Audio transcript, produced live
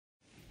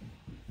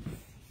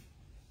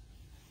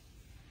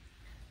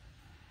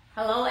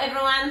Hello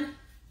everyone,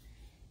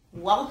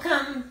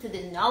 welcome to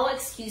the No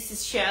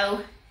Excuses Show,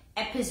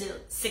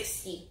 episode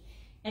 60.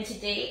 And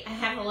today I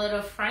have a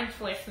little friend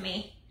with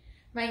me,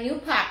 my new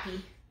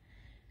puppy.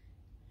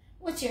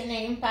 What's your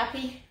name,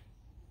 puppy?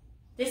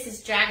 This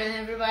is Dragon,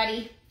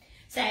 everybody.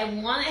 So I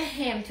wanted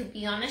him to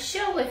be on a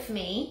show with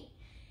me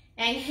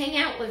and hang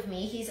out with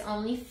me. He's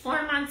only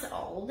 4 months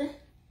old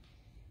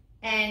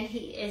and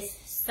he is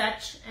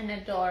such an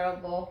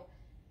adorable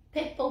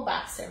pit bull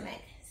boxer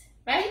mix,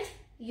 right?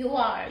 You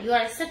are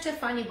such a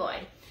funny boy.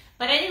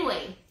 But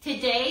anyway,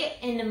 today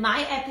in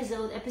my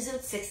episode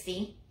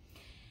 60,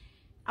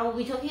 I will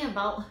be talking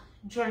about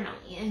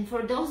journaling. And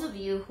for those of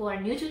you who are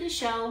new to the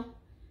show,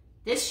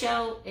 this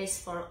show is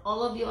for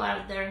all of you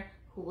out there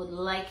who would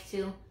like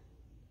to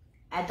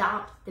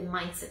adopt the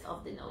mindset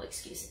of the no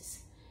excuses.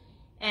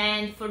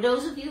 And for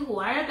those of you who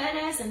are a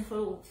badass, and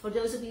for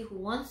those of you who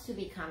want to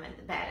become a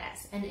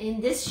badass. And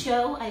in this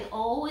show, I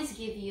always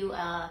give you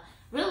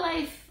real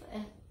life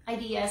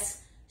ideas,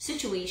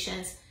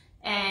 situations,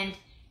 and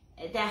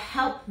that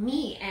help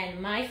me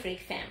and my freak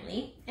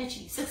family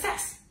achieve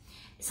success.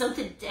 So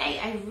today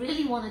I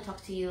really want to talk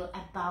to you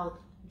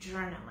about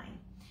journaling.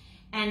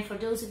 And for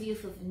those of you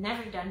who've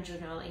never done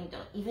journaling,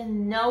 don't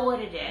even know what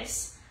it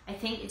is, I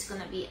think it's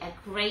going to be a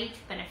great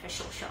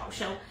beneficial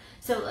show.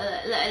 So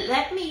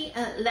let me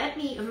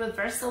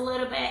reverse a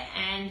little bit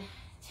and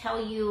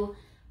tell you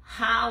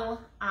how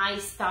I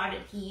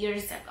started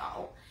years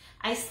ago.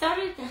 I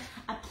started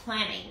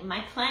planning.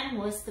 My plan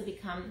was to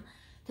come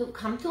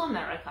to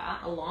America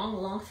a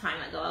long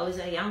time ago. I was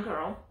a young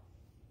girl,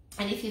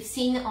 and if you've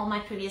seen all my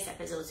previous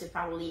episodes, you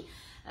probably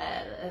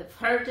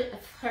heard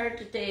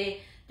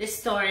the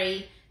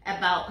story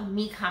about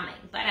me coming.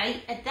 But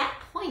at that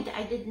point,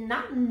 I did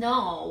not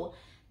know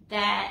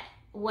that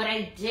what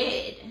I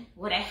did,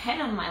 what I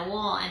had on my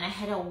wall, and I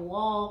had a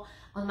wall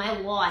on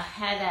my wall. I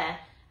had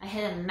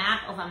a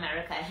map of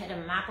America. I had a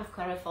map of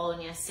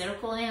California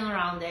circling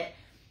around it.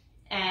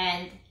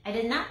 And I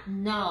did not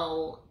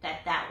know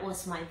that that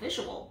was my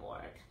visual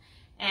board.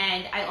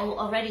 And I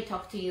already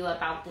talked to you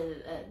about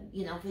the,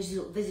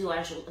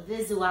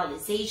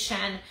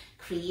 visualization,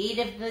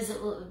 creative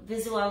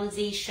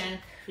visualization,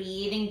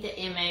 creating the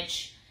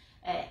image,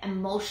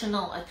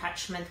 emotional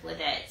attachment with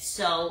it.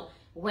 So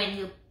when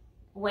you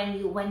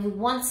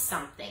want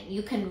something,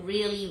 you can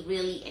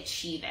really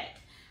achieve it.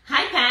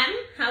 Hi Pam,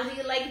 how do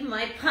you like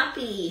my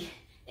puppy?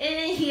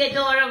 Isn't he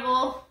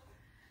adorable?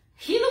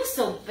 He looks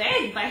so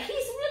big, but he's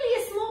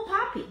really a small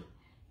puppy.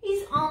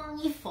 He's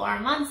only 4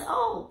 months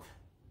old.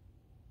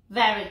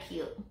 Very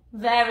cute,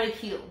 very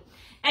cute.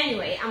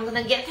 Anyway, I'm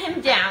gonna get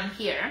him down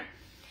here.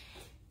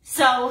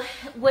 So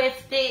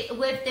with the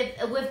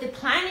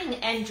planning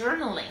and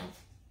journaling,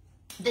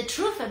 the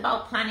truth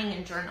about planning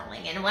and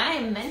journaling, and when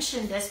I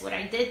mentioned this, what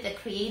I did, the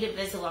creative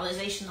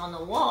visualization on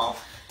the wall,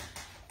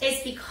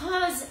 is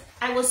because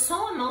I was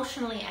so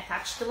emotionally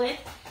attached to it,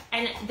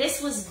 and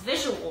this was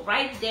visual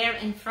right there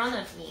in front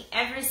of me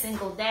every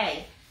single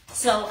day.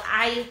 So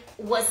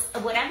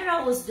whatever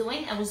I was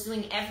doing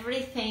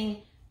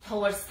everything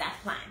towards that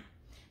plan.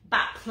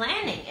 But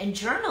planning and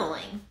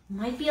journaling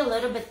might be a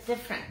little bit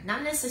different,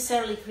 not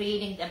necessarily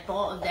creating that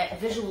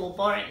visual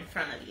board in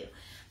front of you,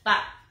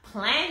 but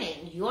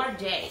planning your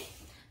day,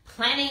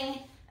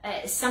 planning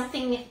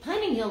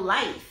planning your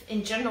life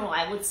in general.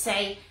 I would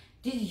say,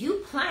 do you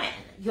plan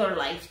your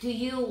life? Do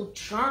you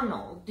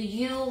journal? Do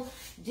you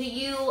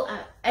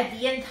at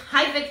the end,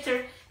 hi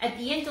Victor, at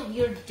the end of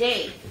your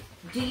day,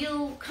 do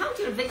you count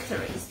your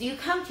victories? Do you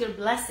count your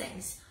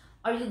blessings?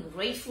 Are you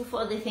grateful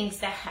for the things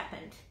that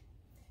happened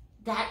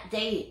that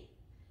day,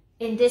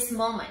 in this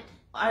moment?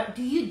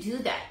 Do you do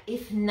that?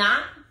 If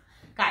not,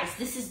 guys,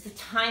 this is the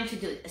time to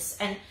do this.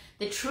 And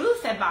the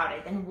truth about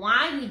it, and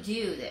why we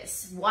do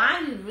this,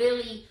 why we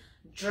really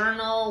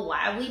journal,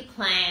 why we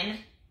plan,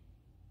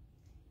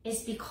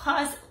 is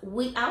because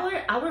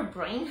our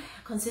brain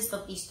consists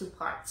of these two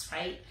parts,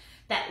 right?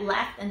 That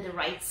left and the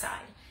right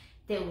side.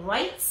 The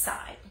right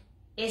side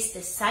is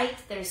the side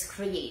that is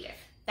creative.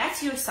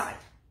 That's your side.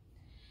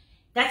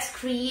 That's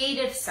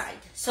creative side.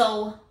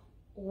 So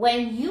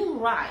when you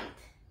write,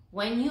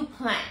 when you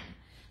plan,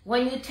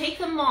 when you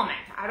take a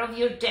moment out of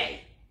your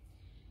day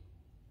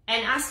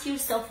and ask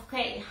yourself,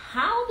 okay,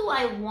 how do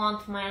I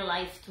want my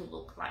life to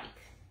look like?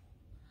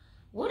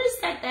 What is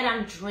that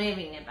I'm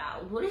dreaming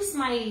about? What is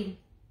my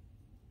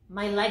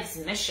life's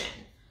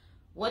mission?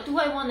 What do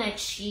I want to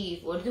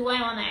achieve? What do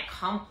I want to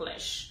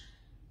accomplish?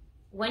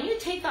 When you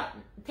take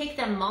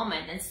that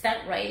moment and start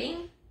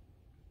writing,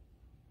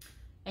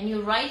 and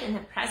you write in the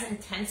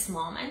present tense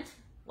moment,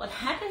 what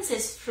happens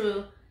is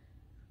through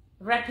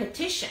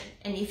repetition,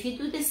 and if you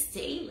do this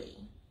daily,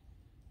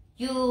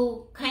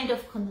 you kind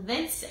of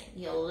convincing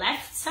your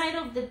left side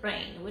of the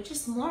brain, which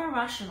is more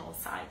rational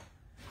side,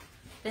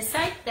 the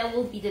side that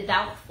will be the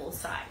doubtful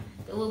side,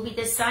 that will be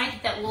the side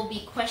that will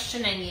be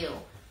questioning you.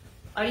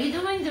 Are you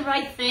doing the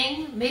right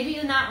thing? Maybe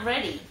you're not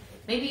ready.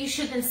 Maybe you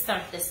shouldn't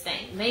start this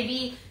thing.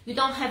 Maybe you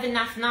don't have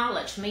enough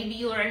knowledge. Maybe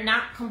you are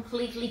not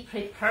completely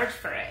prepared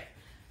for it.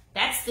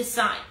 That's the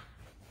side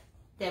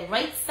the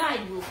right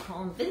side will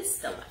convince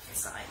the left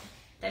side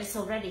that it's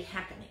already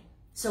happening.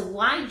 So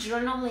why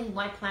journaling,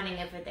 why planning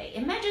every day?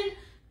 Imagine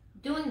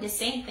doing the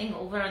same thing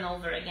over and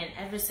over again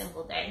every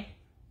single day.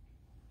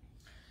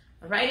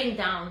 Writing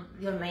down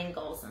your main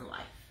goals in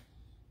life.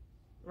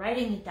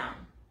 Writing it down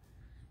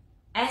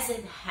as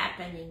it's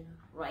happening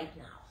right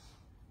now.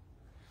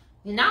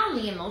 You not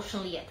only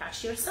emotionally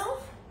attach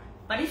yourself,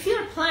 but if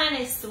your plan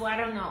is to, I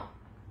don't know,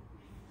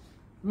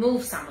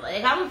 move somewhere.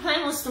 Like our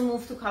plan was to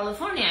move to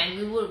California, and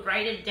we would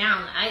write it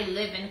down. I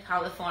live in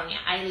California.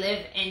 I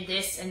live in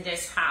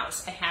this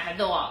house. I have a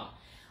dog.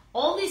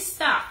 All this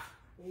stuff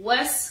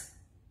was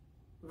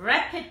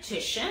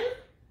repetition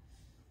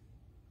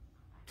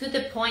to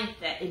the point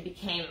that it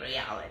became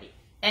reality.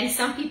 And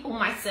some people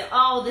might say,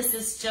 oh, this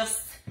is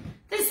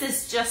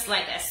just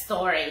like a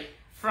story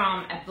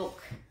from a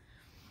book.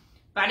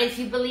 But if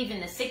you believe in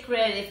The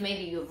Secret, if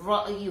maybe you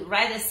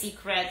read The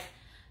Secret,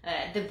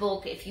 the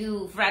book, if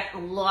you've read a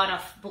lot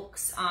of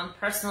books on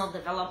personal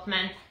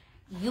development,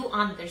 you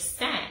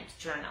understand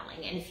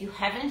journaling. And if you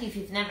haven't, if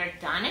you've never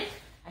done it,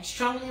 I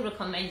strongly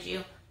recommend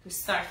you to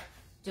start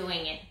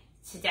doing it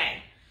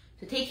today.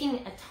 To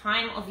taking a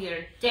time of your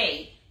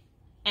day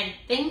and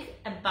think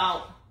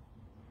about,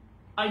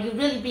 are you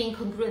really being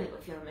congruent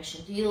with your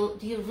mission? Do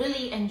you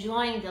really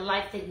enjoying the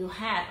life that you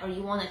have, or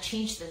you want to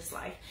change this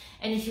life?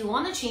 And if you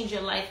want to change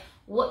your life,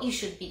 what you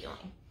should be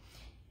doing?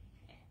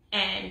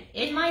 And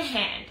in my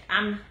hand,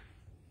 I'm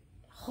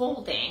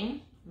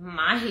holding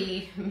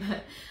my,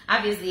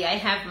 obviously I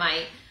have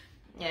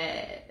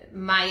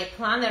my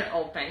planner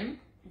open,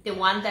 the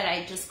one that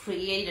I just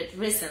created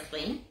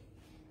recently.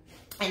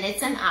 And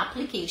it's an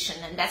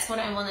application, and that's what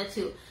I wanted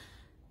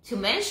to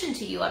mention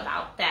to you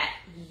about, that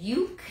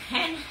you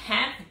can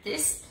have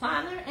this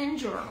planner and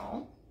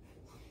journal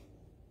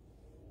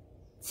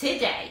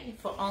today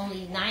for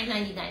only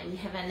 $9.99. We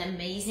have an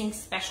amazing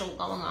special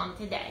going on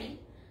today.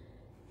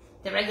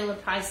 The regular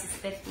price is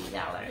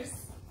 $50,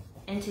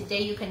 and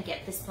today you can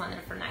get this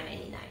planner for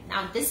 $9.99.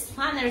 Now this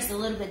planner is a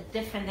little bit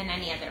different than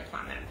any other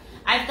planner.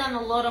 I've done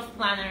a lot of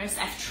planners,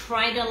 I've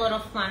tried a lot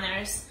of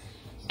planners,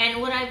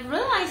 and what I've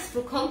realized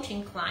through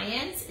coaching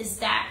clients is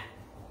that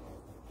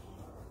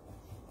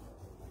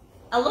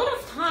a lot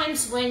of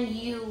times when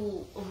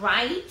you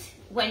write,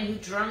 when you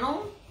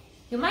journal,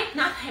 you might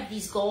not have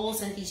these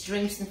goals and these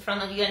dreams in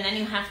front of you, and then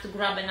you have to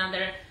grab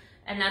another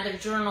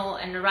journal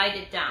and write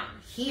it down.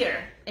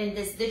 Here in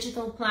this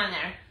digital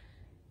planner,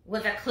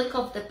 with a click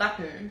of the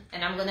button,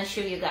 and I'm gonna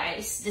show you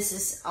guys, this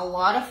is a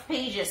lot of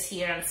pages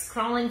here. I'm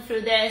scrolling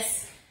through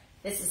this.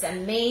 This is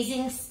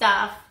amazing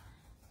stuff.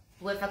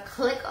 With a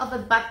click of a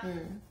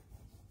button,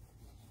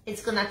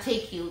 it's gonna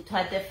take you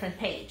to a different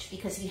page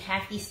because you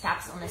have these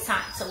tabs on the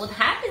side. So what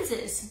happens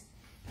is,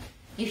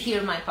 you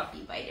hear my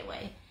puppy, by the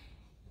way.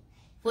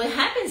 What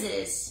happens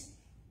is,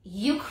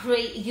 you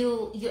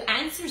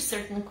answer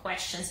certain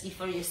questions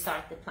before you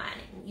start the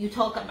planning. You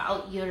talk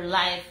about your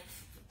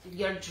life,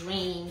 your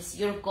dreams,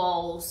 your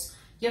goals,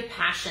 your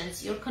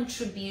passions, your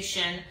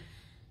contribution,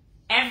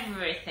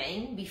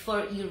 everything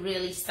before you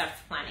really start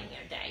planning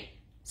your day.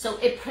 So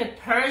it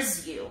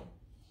prepares you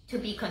to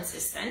be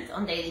consistent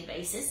on a daily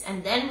basis,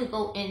 and then we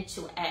go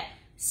into a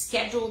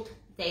scheduled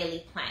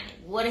daily planning.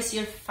 What is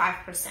your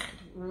 5%?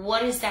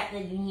 What is that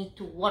you need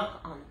to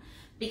work on?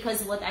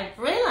 Because what I've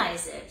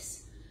realized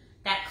is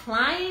that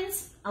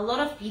clients, a lot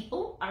of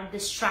people are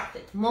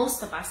distracted.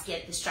 Most of us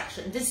get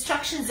distractions.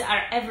 Distractions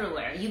are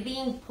everywhere. You're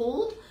being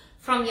pulled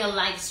from your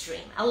live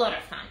stream a lot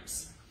of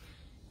times.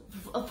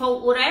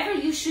 For whatever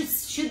you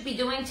should be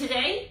doing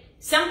today,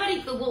 somebody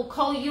will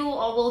call you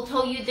or will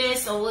tell you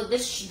this, or the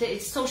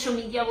social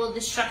media will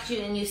distract you,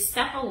 and you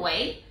step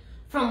away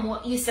from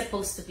what you're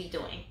supposed to be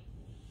doing.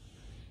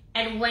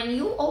 And when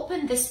you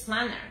open this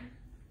planner,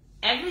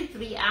 every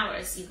 3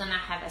 hours, you're gonna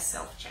have a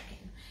self-check-in.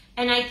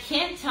 And I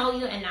can't tell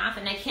you enough,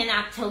 and I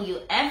cannot tell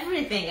you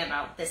everything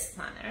about this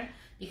planner,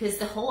 because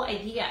the whole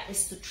idea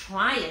is to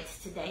try it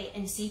today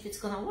and see if it's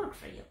gonna work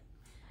for you.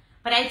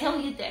 But I tell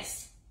you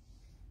this,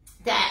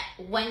 that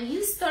when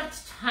you start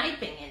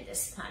typing in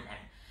this planner,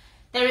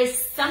 there is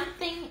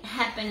something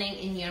happening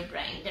in your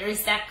brain. There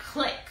is that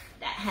click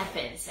that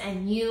happens,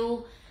 and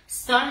you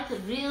start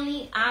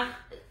really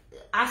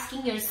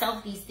asking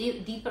yourself these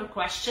deeper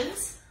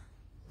questions.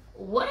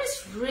 What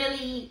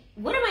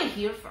am I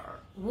here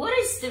for? What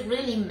is the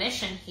really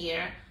mission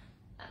here?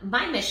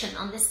 My mission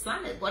on this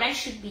planet, what I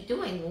should be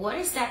doing? What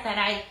is that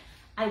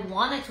I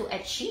wanted to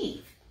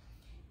achieve?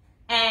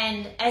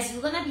 And as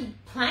you're gonna be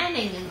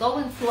planning and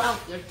going throughout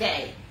your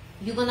day,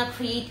 you're gonna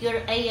create your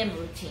AM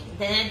routine.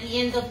 Then at the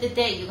end of the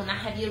day, you're gonna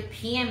have your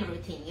PM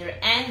routine, your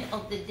end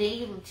of the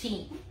day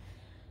routine.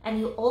 And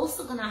you're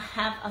also gonna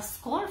have a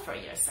score for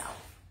yourself.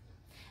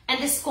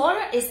 And the score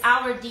is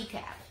our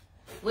DCAF,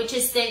 which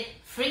is the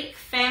Freak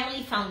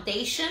Family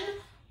Foundation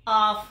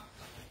of,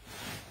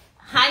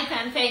 hi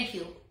Pam, thank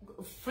you.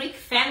 Freak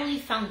Family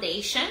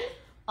Foundation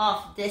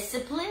of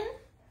discipline,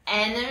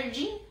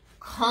 energy,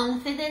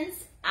 confidence,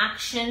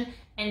 action,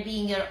 and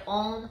being your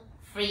own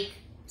freak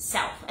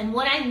self. And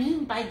what I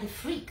mean by the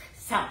freak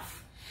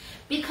self,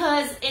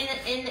 Because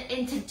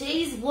in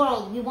today's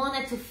world, we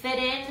wanted to fit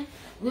in,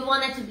 we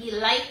wanted to be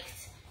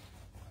liked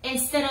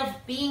instead of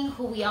being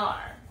who we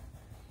are.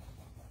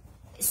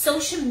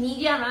 Social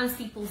media runs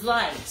people's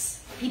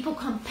lives. People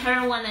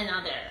compare one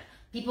another.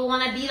 People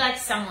want to be like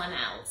someone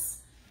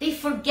else. They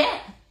forget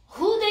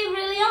who they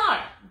really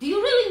are. Do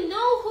you really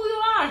know who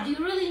you are? Do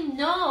you really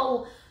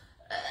know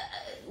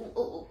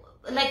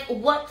like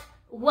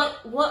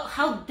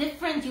how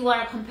different you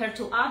are compared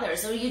to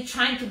others? Or are you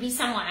trying to be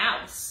someone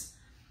else?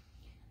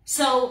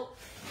 So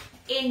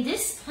in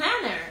this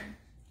planner,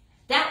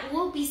 that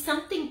will be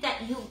something that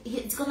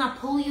it's gonna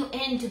pull you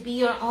in to be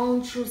your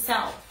own true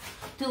self.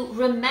 To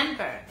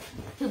remember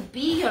to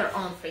be your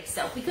own freak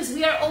self, because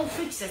we are all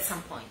freaks at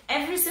some point.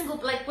 Every single,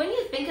 like when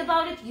you think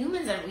about it,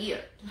 humans are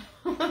weird.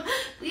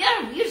 We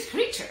are weird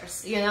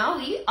creatures, you know,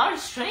 we are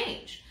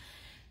strange.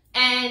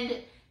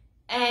 And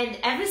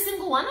every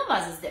single one of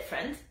us is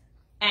different.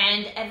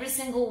 And every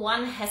single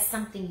one has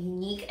something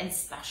unique and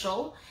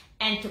special.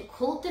 And to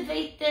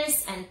cultivate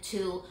this and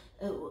to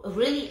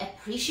really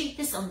appreciate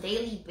this on a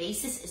daily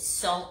basis is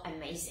so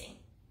amazing.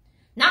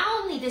 Not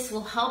only this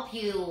will help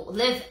you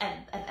live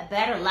a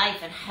better life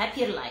and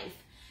happier life,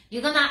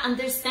 you're gonna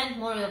understand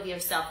more of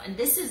yourself. And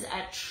this is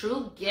a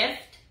true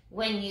gift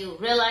when you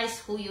realize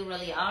who you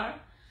really are.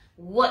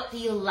 What do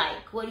you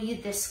like? What do you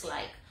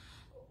dislike?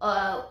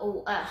 How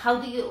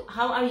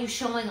are you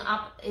showing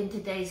up in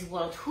today's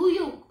world?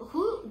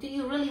 Who do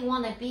you really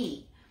want to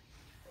be?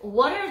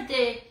 What are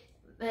the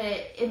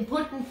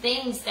important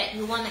things that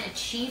you want to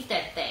achieve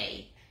that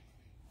day?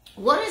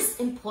 What is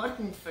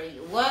important for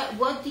you?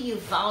 What do you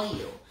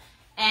value?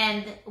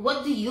 And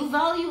what do you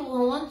value?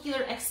 What are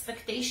your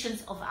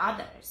expectations of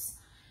others?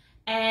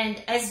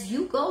 And as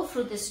you go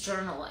through this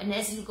journal and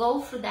as you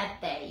go through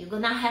that day, you're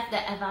going to have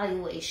the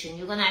evaluation.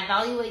 You're going to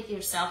evaluate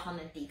yourself on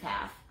a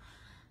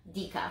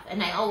decaf.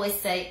 And I always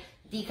say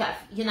decaf,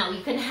 you know,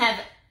 you can have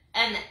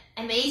an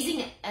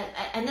amazing,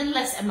 an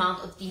endless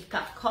amount of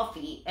decaf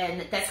coffee.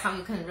 And that's how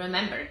you can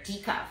remember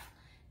decaf.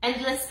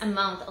 Endless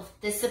amount of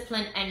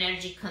discipline,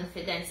 energy,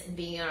 confidence, and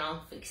being your own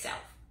freak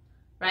self,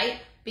 right?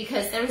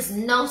 Because there is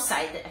no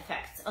side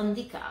effects on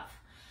decaf.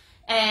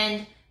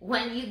 And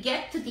when you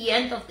get to the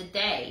end of the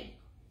day,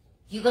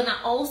 you're gonna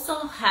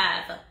also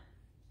have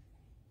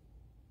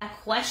a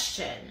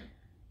question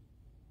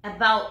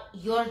about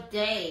your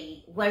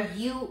day where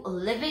you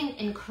living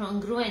in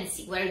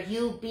congruency, where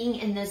you being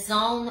in the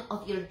zone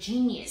of your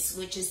genius,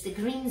 which is the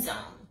green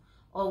zone.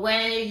 Or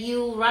where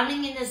you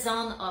running in the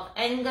zone of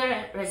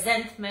anger,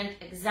 resentment,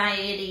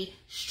 anxiety,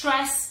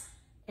 stress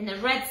in the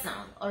red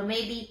zone. Or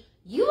maybe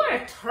you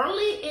are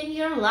totally in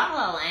your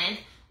la-la land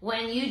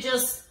when you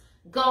just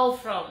go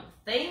from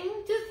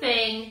thing to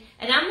thing.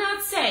 And I'm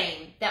not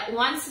saying that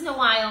once in a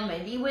while,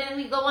 maybe when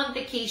we go on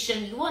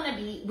vacation, we want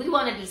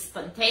to be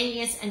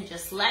spontaneous and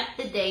just let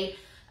the day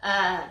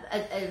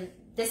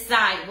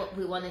decide what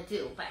we want to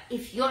do. But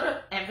if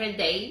your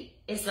everyday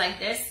is like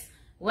this,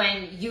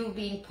 when you're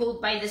being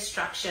pulled by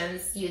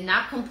distractions, you're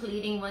not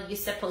completing what you're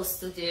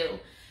supposed to do,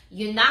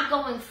 you're not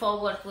going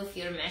forward with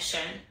your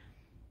mission,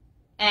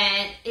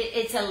 and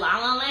it's a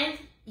la-la land,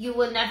 you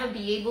will never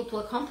be able to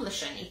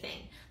accomplish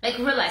anything. Like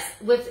realize,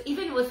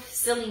 even with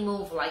silly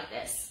move like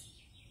this,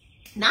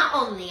 not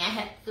only I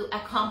had to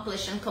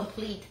accomplish and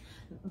complete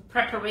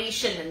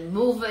preparation and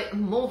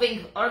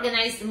moving,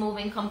 organize the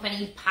moving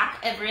company,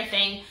 pack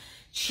everything,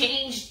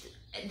 change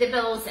the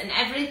bills and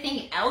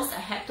everything else,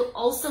 I had to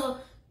also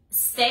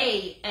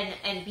stay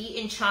and be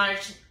in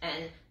charge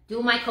and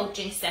do my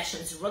coaching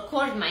sessions,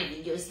 record my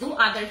videos, do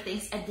other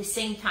things at the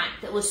same time.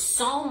 There was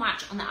so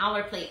much on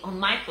our plate, on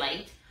my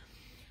plate,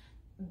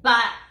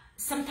 but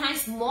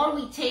sometimes more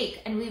we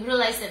take and we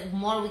realize that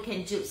more we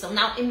can do. So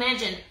now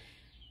imagine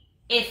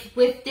if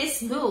with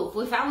this move,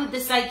 if I would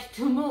decide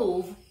to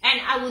move and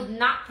I would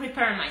not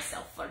prepare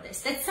myself for this.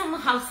 That's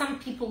somehow some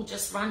people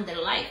just run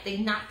their life. They're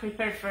not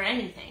prepared for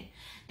anything.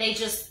 They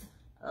just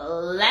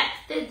let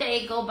the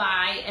day go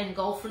by and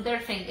go through their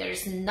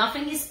fingers.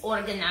 Nothing is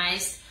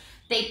organized.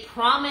 They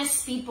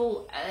promise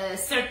people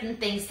certain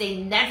things. They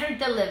never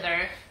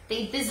deliver.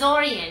 They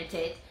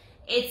disoriented.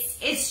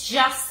 It's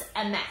just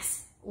a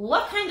mess.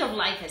 What kind of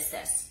life is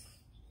this?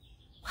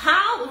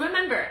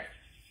 Remember,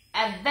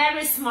 a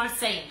very smart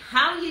saying,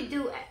 how you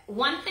do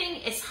one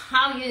thing is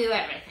how you do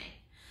everything.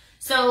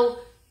 So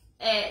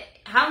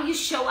how you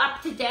show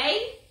up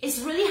today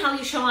is really how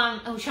you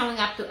showing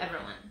up to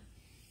everyone.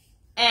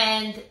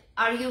 And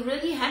are you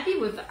really happy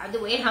with the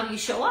way how you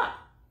show up?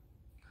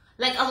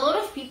 Like a lot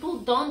of people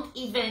don't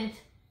even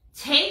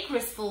take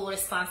full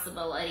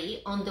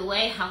responsibility on the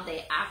way how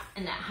they act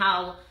and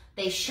how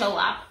they show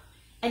up.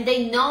 And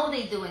they know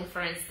they're doing,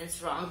 for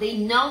instance, wrong. They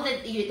know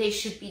that they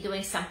should be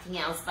doing something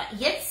else, but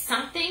yet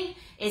something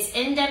is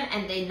in them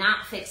and they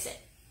not fix it.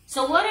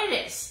 So what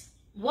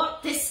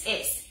this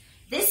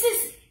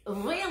is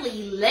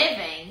really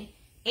living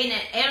in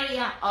an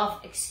area of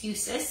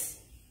excuses,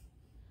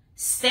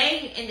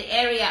 staying in the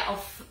area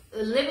of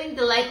living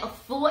the life of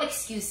full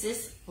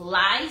excuses,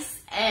 lies,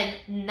 and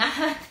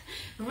not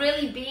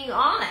really being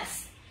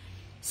honest.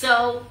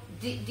 So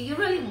do you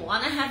really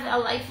want to have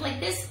a life like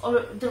this?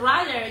 Or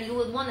rather, you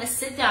would want to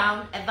sit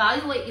down,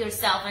 evaluate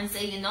yourself and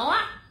say, you know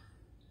what?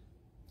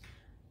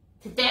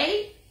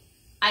 Today,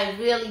 I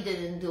really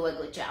didn't do a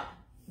good job.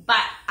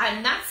 But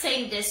I'm not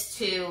saying this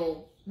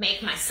to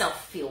make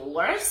myself feel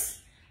worse.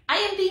 I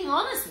am being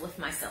honest with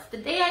myself.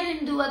 Today, I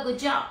didn't do a good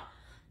job.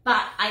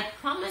 But I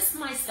promised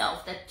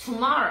myself that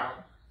tomorrow,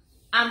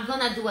 I'm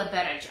going to do a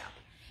better job.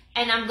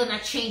 And I'm going to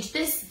change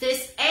this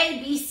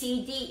A, B,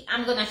 C, D,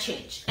 I'm going to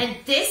change. And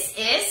this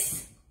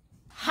is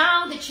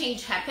how the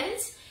change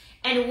happens.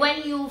 And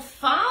when you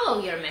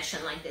follow your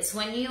mission like this,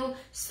 when you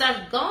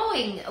start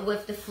going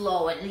with the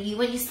flow, and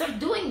when you start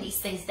doing these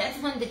things, that's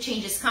when the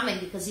change is coming,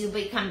 because you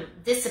become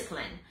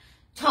disciplined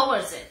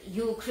towards it.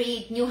 You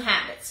create new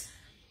habits.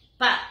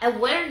 But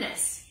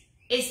awareness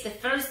is the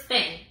first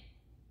thing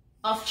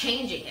of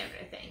changing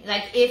everything.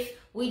 Like, if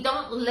we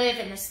don't live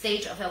in a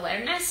stage of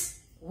awareness,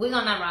 we're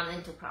gonna run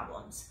into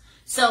problems.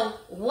 So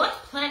what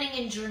planning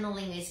and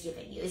journaling is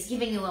giving you? Is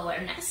giving you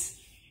awareness.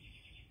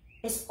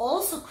 It's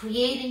also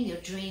creating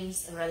your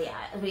dreams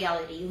a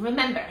reality.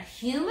 Remember,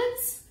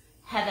 humans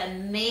have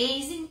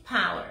amazing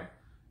power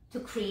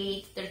to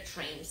create their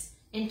dreams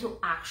into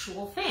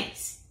actual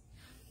things.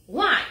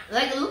 Why?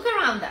 Like, look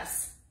around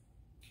us.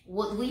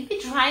 Would we be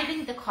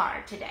driving the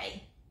car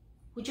today?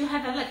 Would you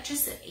have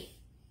electricity?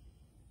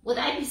 Would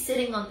I be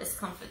sitting on this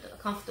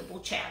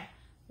comfortable chair?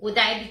 Would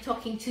I be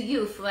talking to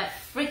you through a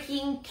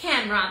freaking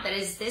camera that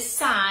is this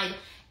side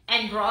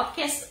and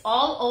broadcast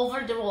all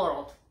over the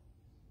world?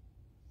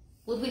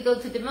 Would we go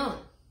to the moon?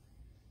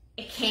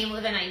 It came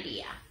with an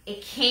idea.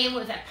 It came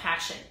with a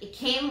passion. It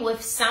came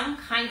with some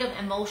kind of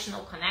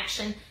emotional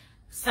connection,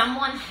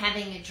 someone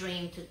having a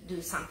dream to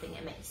do something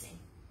amazing.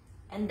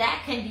 And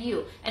that can be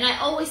you. And I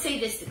always say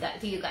this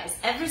to you guys.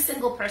 Every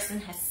single person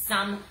has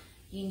some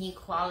unique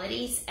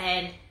qualities,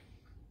 and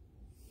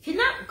if you're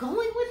not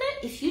going with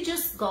it, if you're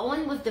just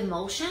going with the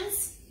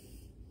motions,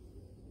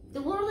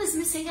 the world is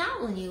missing out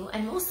on you.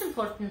 And most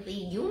importantly,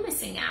 you're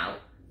missing out.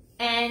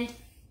 And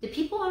the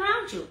people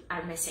around you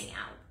are missing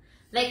out.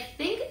 Like,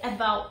 think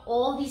about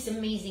all these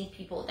amazing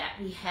people that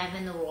we have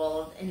in the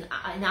world, in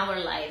our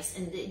lives,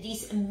 and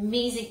these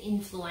amazing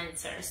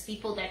influencers,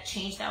 people that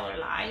changed our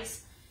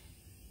lives.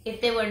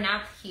 If they were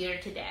not here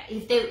today,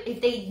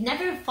 if they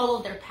never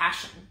followed their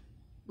passion,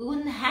 we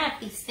wouldn't have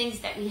these things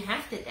that we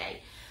have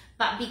today.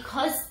 But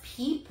because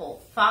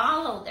people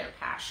follow their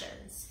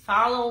passions,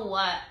 follow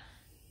what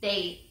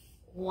they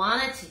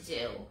wanted to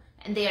do,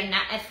 and they are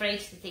not afraid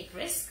to take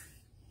risks,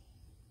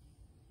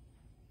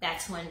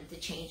 that's when the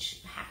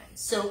change happens.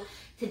 So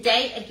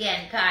today,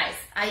 again, guys,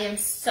 I am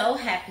so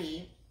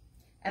happy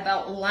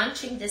about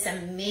launching this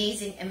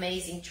amazing,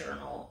 amazing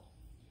journal.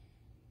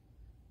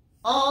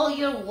 All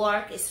your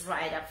work is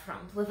right up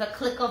front. With a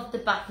click of the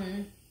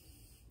button,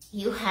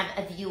 you have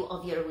a view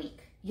of your week.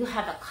 You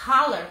have a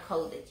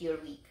color-coded your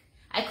week.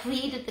 I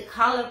created the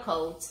color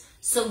codes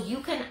so you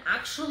can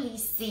actually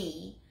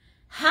see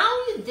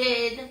how you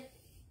did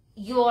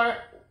your,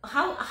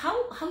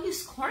 how you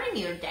scoring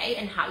your day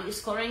and how you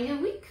scoring your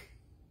week.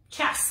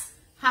 Chess,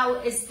 how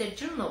is the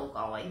journal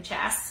going,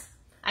 Chess?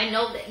 I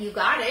know that you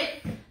got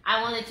it.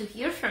 I wanted to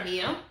hear from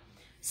you.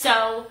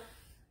 So,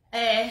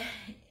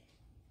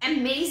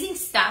 amazing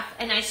stuff,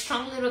 and I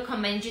strongly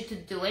recommend you to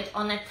do it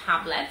on a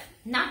tablet.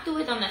 Not do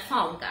it on a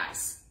phone,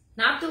 guys.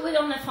 Not do it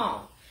on a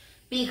phone.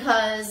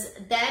 Because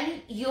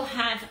then you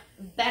have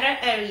better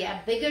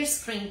area, bigger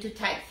screen to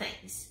type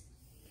things.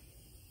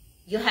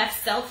 You have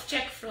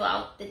self-check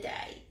throughout the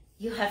day.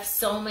 You have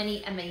so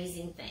many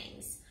amazing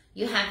things.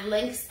 You have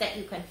links that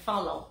you can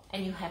follow,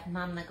 and you have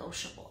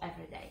non-negotiable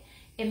every day.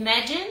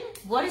 Imagine,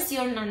 what is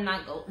your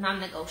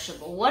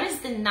non-negotiable? What is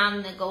the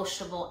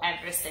non-negotiable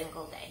every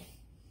single day?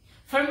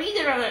 For me,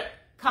 there are a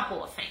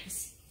couple of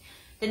things.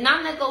 The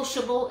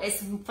non-negotiable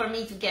is for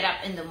me to get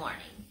up in the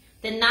morning.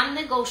 The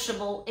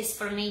non-negotiable is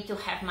for me to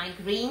have my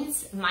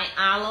greens, my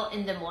aloe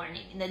in the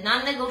morning. And the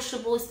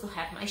non-negotiable is to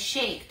have my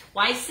shake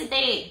twice a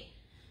day.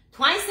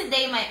 Twice a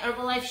day, my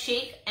Herbalife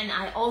shake, and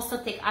I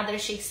also take other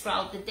shakes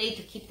throughout the day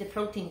to keep the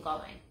protein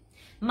going.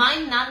 My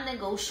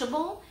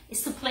non-negotiable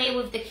is to play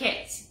with the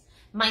kids.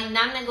 My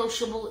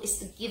non-negotiable is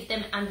to give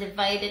them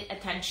undivided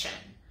attention.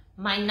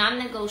 My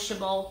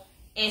non-negotiable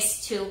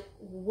is to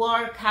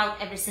work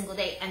out every single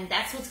day, and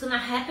that's what's gonna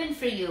happen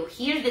for you.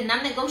 Here, the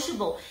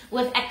non-negotiable,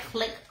 with a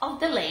click of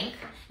the link,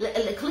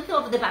 a click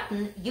of the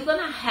button, you're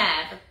gonna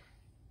have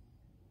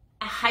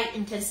a high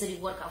intensity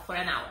workout for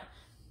an hour.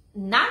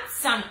 Not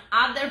some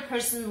other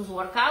person's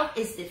workout,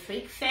 is the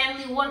Freak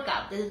Family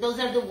workout. Those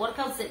are the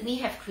workouts that we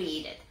have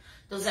created.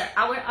 Those are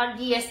our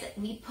RDS that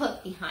we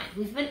put behind.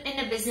 We've been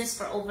in a business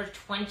for over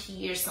 20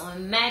 years, so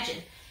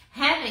imagine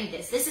having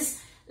this. This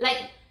is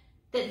like,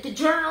 the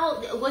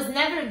journal was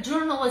never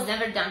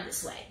done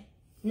this way.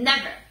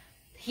 Never.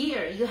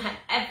 Here, you have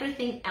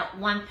everything at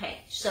one page.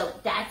 So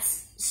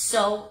that's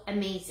so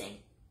amazing.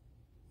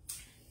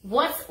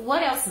 What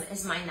else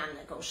is my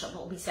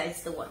non-negotiable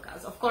besides the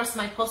workouts? Of course,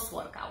 my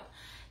post-workout.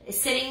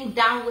 Sitting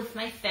down with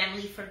my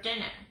family for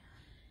dinner.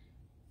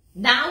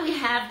 Now we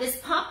have this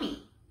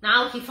puppy.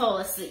 Now he fall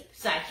asleep,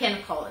 so I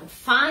can call him.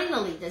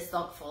 Finally, this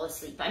dog fall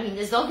asleep. I mean,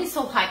 this dog is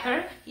so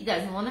hyper, he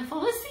doesn't want to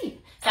fall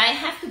asleep. So I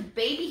have to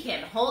baby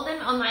him, hold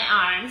him on my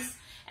arms,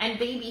 and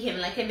baby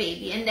him like a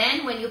baby. And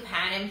then when you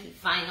pat him, he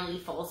finally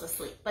falls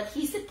asleep. But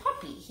he's a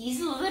puppy.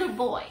 He's a little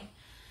boy.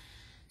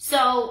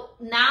 So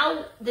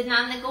now the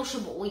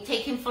non-negotiable, we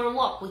take him for a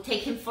walk. We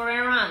take him for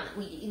a run.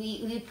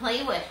 We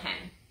play with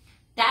him.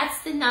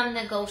 That's the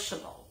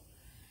non-negotiable.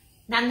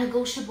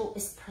 Non-negotiable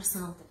is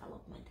personal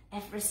development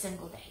every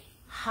single day.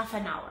 Half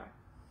an hour.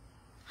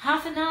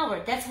 Half an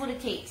hour, that's what it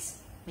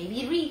takes.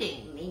 Maybe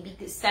reading,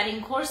 maybe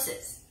studying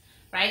courses,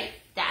 right?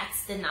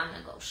 That's the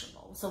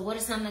non-negotiable. So what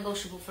is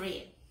non-negotiable for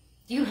you?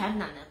 Do you have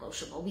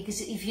non-negotiable?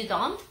 Because if you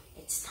don't,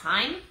 it's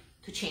time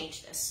to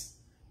change this.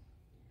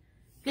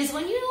 Because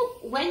when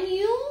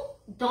you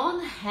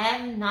don't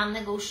have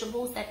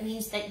non-negotiables, that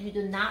means that you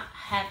do not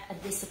have a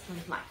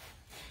disciplined life.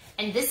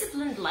 And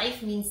disciplined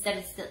life means that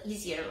it's the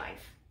easier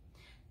life.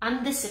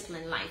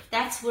 Undisciplined life,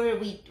 that's where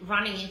we're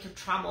running into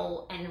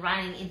trouble and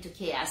running into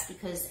chaos,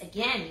 because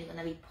again, you're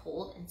gonna be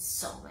pulled in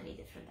so many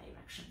different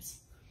directions.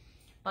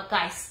 But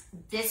guys,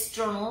 this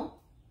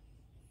journal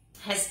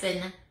has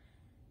been,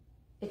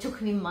 it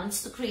took me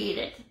months to create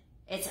it.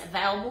 It's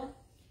available.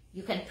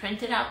 You can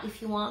print it out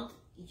if you want.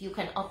 You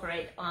can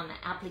operate on an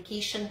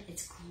application.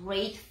 It's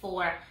great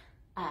for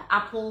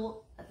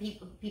Apple,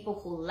 people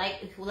who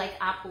like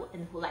Apple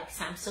and who like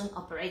Samsung.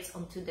 Operates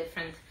on 2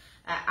 different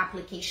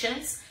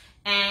applications.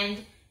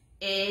 And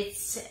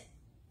it's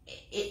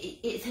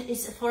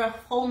for a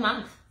whole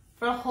month,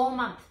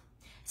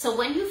 So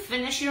when you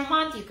finish your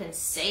month, you can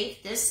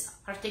save this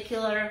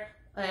particular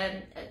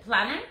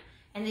planner,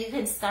 and you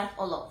can start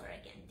all over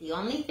again. The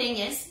only thing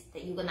is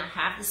that you're gonna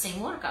have the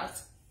same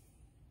workouts.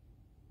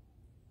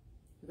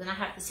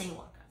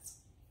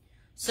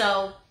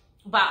 So,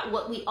 but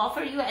what we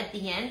offer you at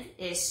the end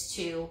is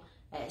to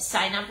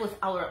sign up with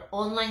our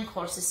online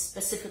courses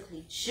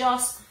specifically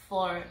just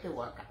for the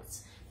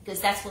workouts. Because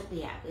that's what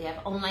we have. We have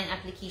online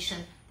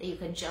application that you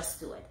can just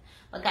do it.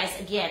 But guys,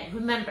 again,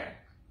 remember,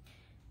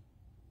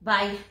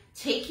 by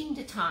taking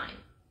the time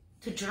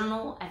to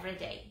journal every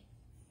day,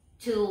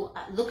 to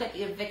look at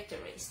your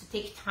victories, to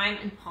take time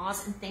and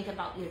pause and think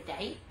about your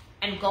day,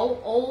 and go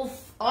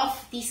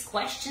off these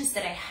questions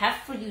that I have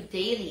for you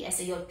daily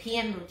as your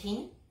PM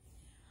routine,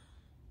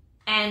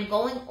 and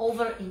going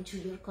over into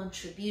your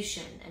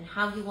contribution and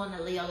how you want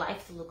your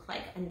life to look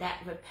like, and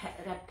that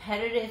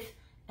repetitive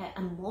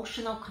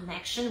emotional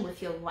connection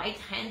with your right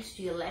hand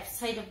to your left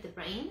side of the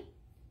brain,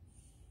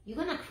 you're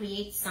gonna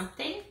create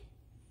something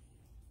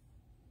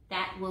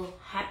that will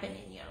happen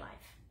in your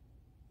life.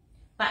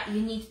 But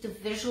you need to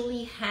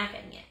visually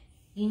having it.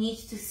 You need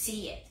to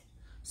see it.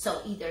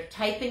 So either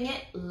typing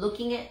it,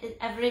 looking at it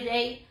every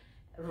day,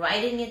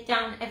 writing it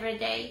down every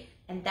day,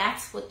 and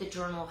that's what the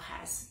journal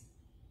has.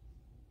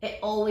 It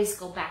always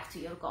go back to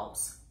your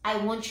goals. I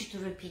want you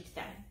to repeat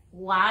them.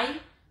 Why?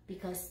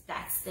 Because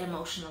that's the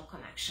emotional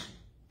connection.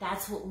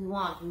 That's what we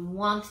want. We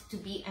want to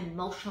be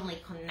emotionally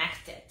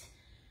connected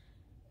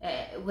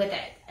with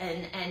it.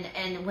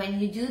 And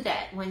when you do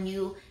that, when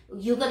you're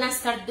gonna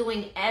start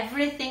doing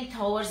everything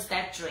towards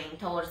that dream,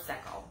 towards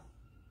that goal.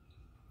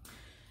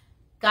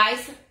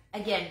 Guys,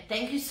 again,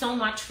 thank you so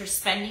much for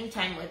spending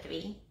time with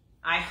me.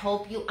 I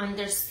hope you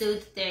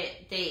understood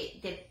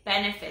the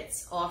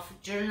benefits of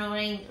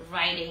journaling,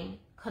 writing,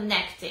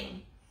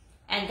 connecting,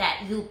 and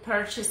that you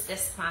purchased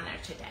this planner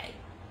today.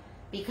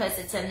 Because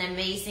it's an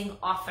amazing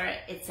offer.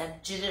 It's a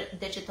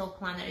digital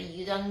planner.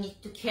 You don't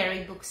need to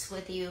carry books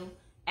with you.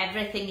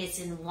 Everything is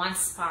in one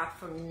spot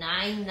for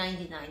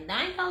 $9.99.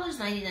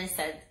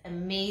 $9.99.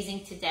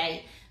 Amazing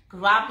today.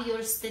 Grab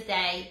yours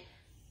today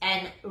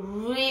and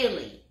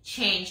really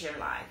change your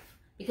life.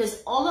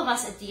 Because all of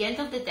us at the end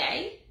of the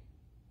day,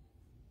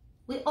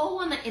 we all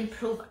want to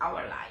improve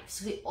our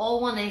lives. We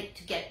all wanted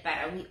to get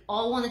better. We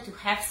all wanted to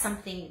have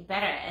something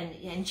better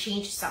and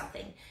change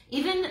something.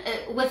 Even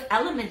with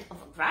element of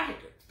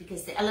gratitude,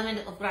 because the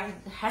element of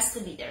gratitude has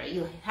to be there.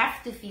 You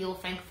have to feel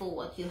thankful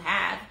what you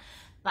have,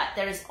 but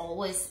there is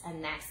always a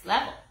next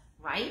level,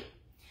 right?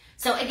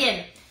 So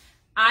again,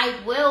 I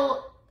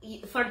will,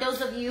 for those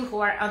of you who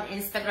are on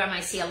Instagram, I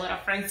see a lot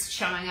of friends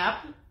showing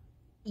up.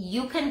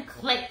 You can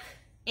click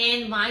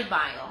in my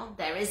bio,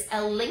 there is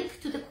a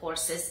link to the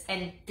courses,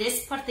 and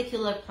this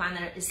particular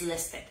planner is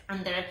listed.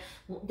 Under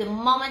the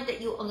moment that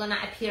you are gonna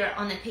appear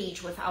on a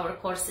page with our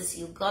courses,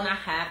 you're gonna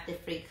have the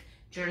Freak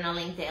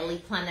Journaling Daily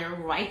Planner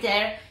right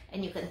there,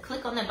 and you can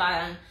click on the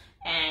button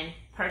and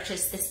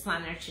purchase this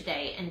planner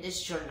today and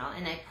this journal.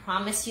 And I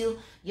promise you,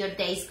 your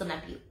day is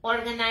gonna be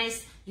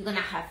organized. You're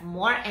gonna have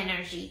more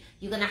energy.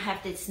 You're gonna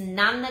have this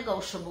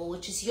non-negotiable,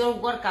 which is your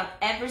workout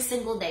every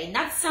single day.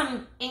 Not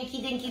some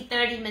inky-dinky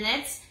 30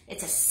 minutes.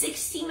 It's a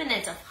 60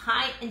 minutes of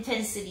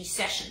high-intensity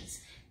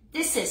sessions.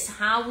 This is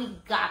how we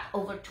got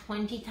over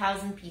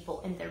 20,000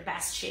 people in their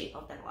best shape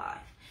of their life.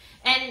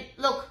 And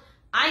look,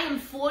 I am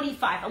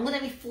 45. I'm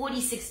gonna be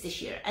 46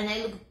 this year, and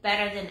I look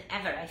better than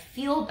ever. I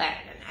feel better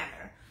than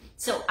ever.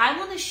 So I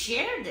want to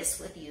share this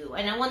with you,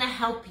 and I want to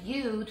help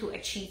you to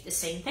achieve the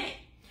same thing.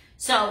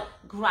 So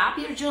grab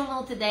your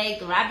journal today,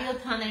 grab your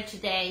planner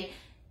today,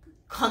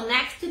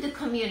 connect to the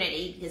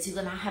community, because you're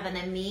gonna have an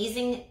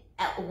amazing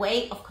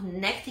way of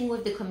connecting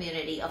with the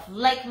community of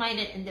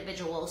like-minded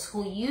individuals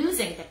who are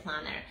using the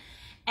planner,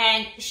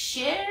 and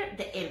share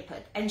the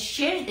input and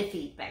share the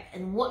feedback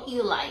and what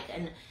you like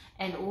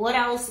and what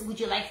else would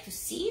you like to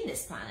see in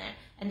this planner.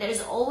 And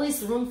there's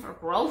always room for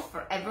growth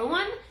for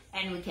everyone,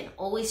 and we can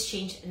always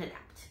change and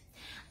adapt.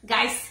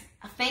 Guys,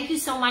 thank you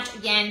so much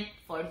again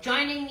for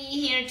joining me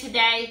here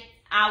today.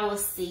 I will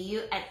see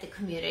you at the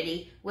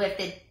community with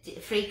the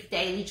free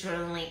daily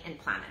journaling and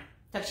planner.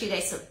 Talk to you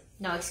guys soon.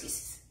 No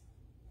excuses.